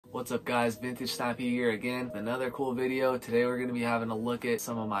What's up guys, Vintage Snappy here again with another cool video. Today we're going to be having a look at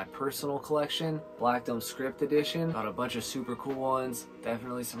some of my personal collection, Black Dome Script Edition. Got a bunch of super cool ones,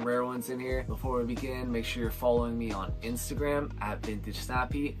 definitely some rare ones in here. Before we begin, make sure you're following me on Instagram at Vintage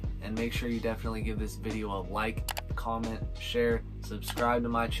Snappy, and make sure you definitely give this video a like, comment, share, subscribe to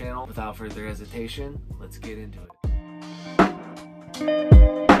my channel. Without further hesitation, let's get into it.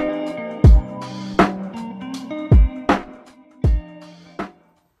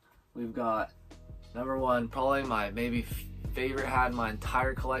 We've got number one, probably my maybe favorite hat in my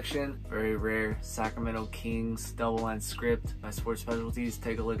entire collection. Very rare Sacramento Kings double line script by Sports Specialties.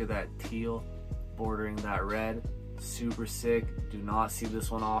 Take a look at that teal bordering that red. Super sick. Do not see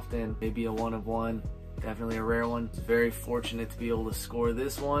this one often. Maybe a one of one. Definitely a rare one. Very fortunate to be able to score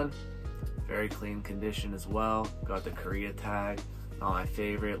this one. Very clean condition as well. Got the Korea tag. Not my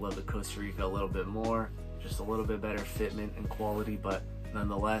favorite. Love the Costa Rica a little bit more. Just a little bit better fitment and quality, but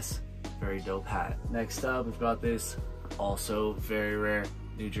nonetheless, very dope hat. Next up, we've got this also very rare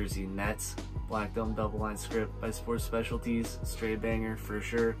New Jersey Nets Black Dome double line script by Sports Specialties. Straight banger for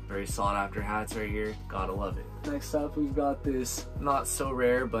sure. Very sought after hats right here. Gotta love it. Next up, we've got this not so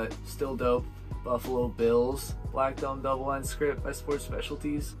rare but still dope Buffalo Bills Black Dome double line script by Sports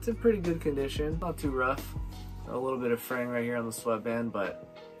Specialties. It's in pretty good condition, not too rough. A little bit of fraying right here on the sweatband, but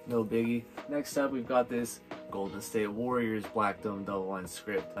no biggie. Next up, we've got this Golden State Warriors Black Dome double line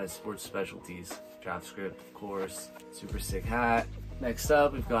script by Sports Specialties. Draft script, of course. Super sick hat. Next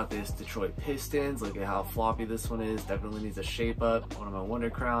up, we've got this Detroit Pistons. Look at how floppy this one is. Definitely needs a shape up. One of my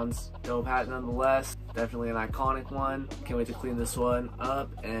Wonder Crowns. Dope hat nonetheless. Definitely an iconic one. Can't wait to clean this one up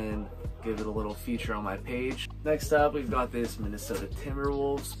and give it a little feature on my page. Next up, we've got this Minnesota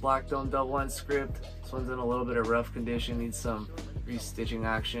Timberwolves Black Dome double line script. This one's in a little bit of rough condition. Needs some restitching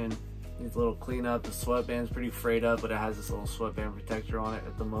action. Needs a little cleanup. The sweatband's pretty frayed up, but it has this little sweatband protector on it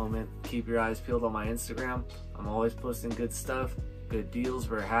at the moment. Keep your eyes peeled on my Instagram. I'm always posting good stuff, good deals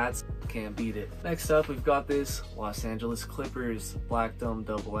for hats. Can't beat it. Next up, we've got this Los Angeles Clippers Black Dome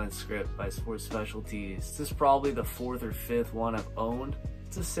double line script by Sports Specialties. This is probably the fourth or fifth one I've owned.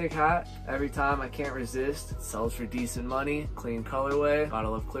 It's a sick hat. Every time I can't resist. It sells for decent money. Clean colorway. Gotta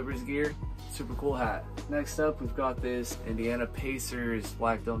love Clippers gear. Super cool hat. Next up, we've got this Indiana Pacers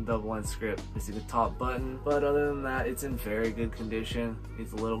Black Dome double line script. Missing the top button, but other than that, it's in very good condition.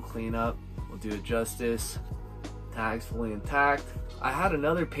 Needs a little cleanup. We'll do it justice. Tags fully intact. I had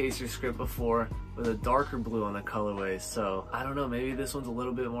another Pacers script before with a darker blue on the colorway, so I don't know, maybe this one's a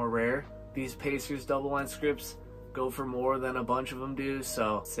little bit more rare. These Pacers double line scripts go for more than a bunch of them do,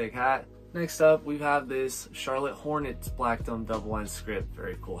 so sick hat. Next up, we have this Charlotte Hornets Black Dome double line script.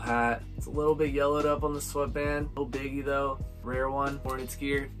 Very cool hat. It's a little bit yellowed up on the sweatband. No biggie though. Rare one. Hornets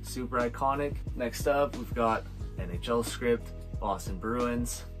gear. Super iconic. Next up, we've got NHL script. Boston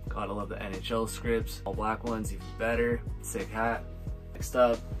Bruins. Gotta love the NHL scripts. All black ones, even better. Sick hat. Next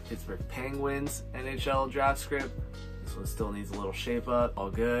up, Pittsburgh Penguins NHL draft script. This one still needs a little shape up. All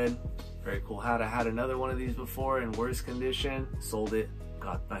good. Very cool hat. I had another one of these before in worse condition. Sold it.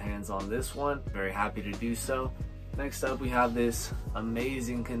 Got my hands on this one. Very happy to do so. Next up, we have this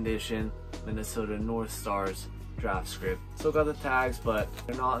amazing condition Minnesota North Stars draft script. Still got the tags, but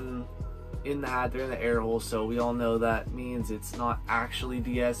they're not in the hat. They're in the air hole, so we all know that means it's not actually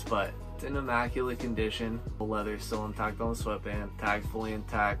DS, but it's in immaculate condition. The leather still intact on the sweatband. Tag fully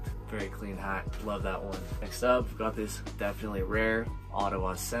intact. Very clean hat. Love that one. Next up, we've got this definitely rare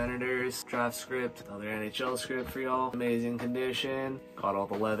Ottawa Senators draft script. Another NHL script for y'all. Amazing condition. Got all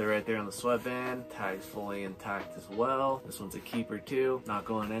the leather right there on the sweatband. Tags fully intact as well. This one's a keeper too. Not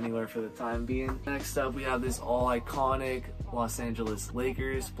going anywhere for the time being. Next up, we have this all iconic Los Angeles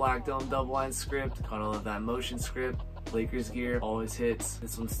Lakers Black Dome double line script. Got all of that motion script. Lakers gear always hits.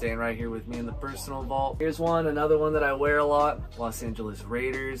 This one's staying right here with me in the personal vault. Here's one, another one that I wear a lot. Los Angeles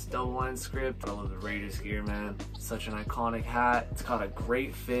Raiders double line script. I love the Raiders gear, man. Such an iconic hat. It's got a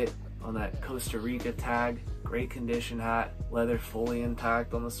great fit on that Costa Rica tag. Great condition hat. Leather fully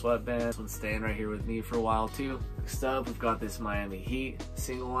intact on the sweatband. This one's staying right here with me for a while too. Next up, we've got this Miami Heat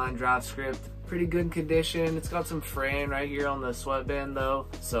single line draft script. Pretty good condition. It's got some fraying right here on the sweatband though,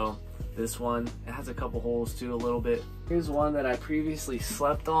 so this one, it has a couple holes too, a little bit. Here's one that I previously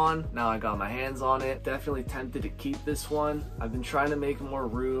slept on. Now I got my hands on it. Definitely tempted to keep this one. I've been trying to make more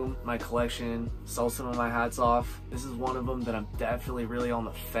room in my collection, sell some of my hats off. This is one of them that I'm definitely really on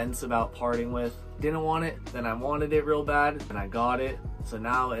the fence about parting with. Didn't want it, then I wanted it real bad, and I got it. So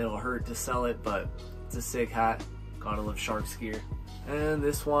now it'll hurt to sell it, but it's a sick hat. Gotta love Sharks gear. And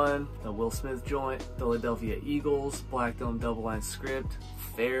this one, the Will Smith joint, Philadelphia Eagles Black Dome double line script.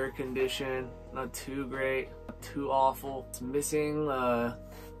 Fair condition, not too great, not too awful. It's missing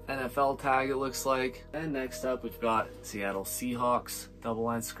NFL tag, it looks like. And next up, we've got Seattle Seahawks double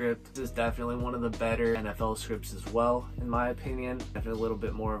line script. This is definitely one of the better NFL scripts as well, in my opinion. Definitely a little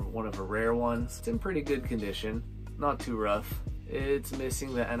bit more of one of the rare ones. It's in pretty good condition, not too rough. It's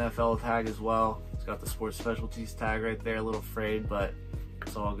missing the NFL tag as well. It's got the sports specialties tag right there, a little frayed, but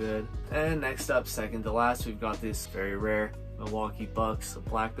it's all good. And next up, second to last, we've got this very rare Milwaukee Bucks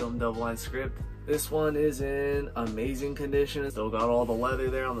black dome double line script. This one is in amazing condition. Still got all the leather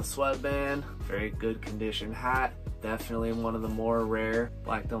there on the sweatband. Very good condition hat. Definitely one of the more rare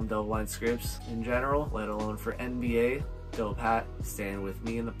black dome double line scripts in general, let alone for NBA. Dope hat, staying with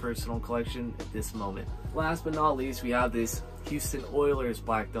me in the personal collection at this moment. Last but not least, we have this Houston Oilers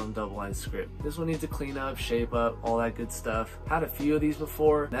black dome double line script. This one needs to clean up, shape up, all that good stuff. Had a few of these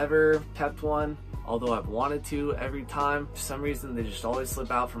before, never kept one, although I've wanted to every time. For some reason, they just always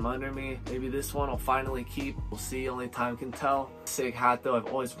slip out from under me. Maybe this one I'll finally keep. We'll see, only time can tell. Sick hat though, I've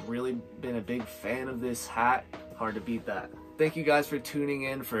always really been a big fan of this hat. Hard to beat that. Thank you guys for tuning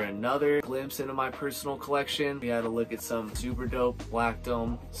in for another glimpse into my personal collection. We had a look at some super dope black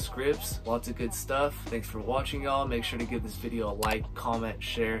dome scripts. Lots of good stuff. Thanks for watching, y'all. Make sure to give this video a like, comment,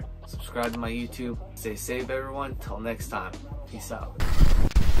 share, subscribe to my YouTube. Stay safe, everyone. Till next time. Peace out.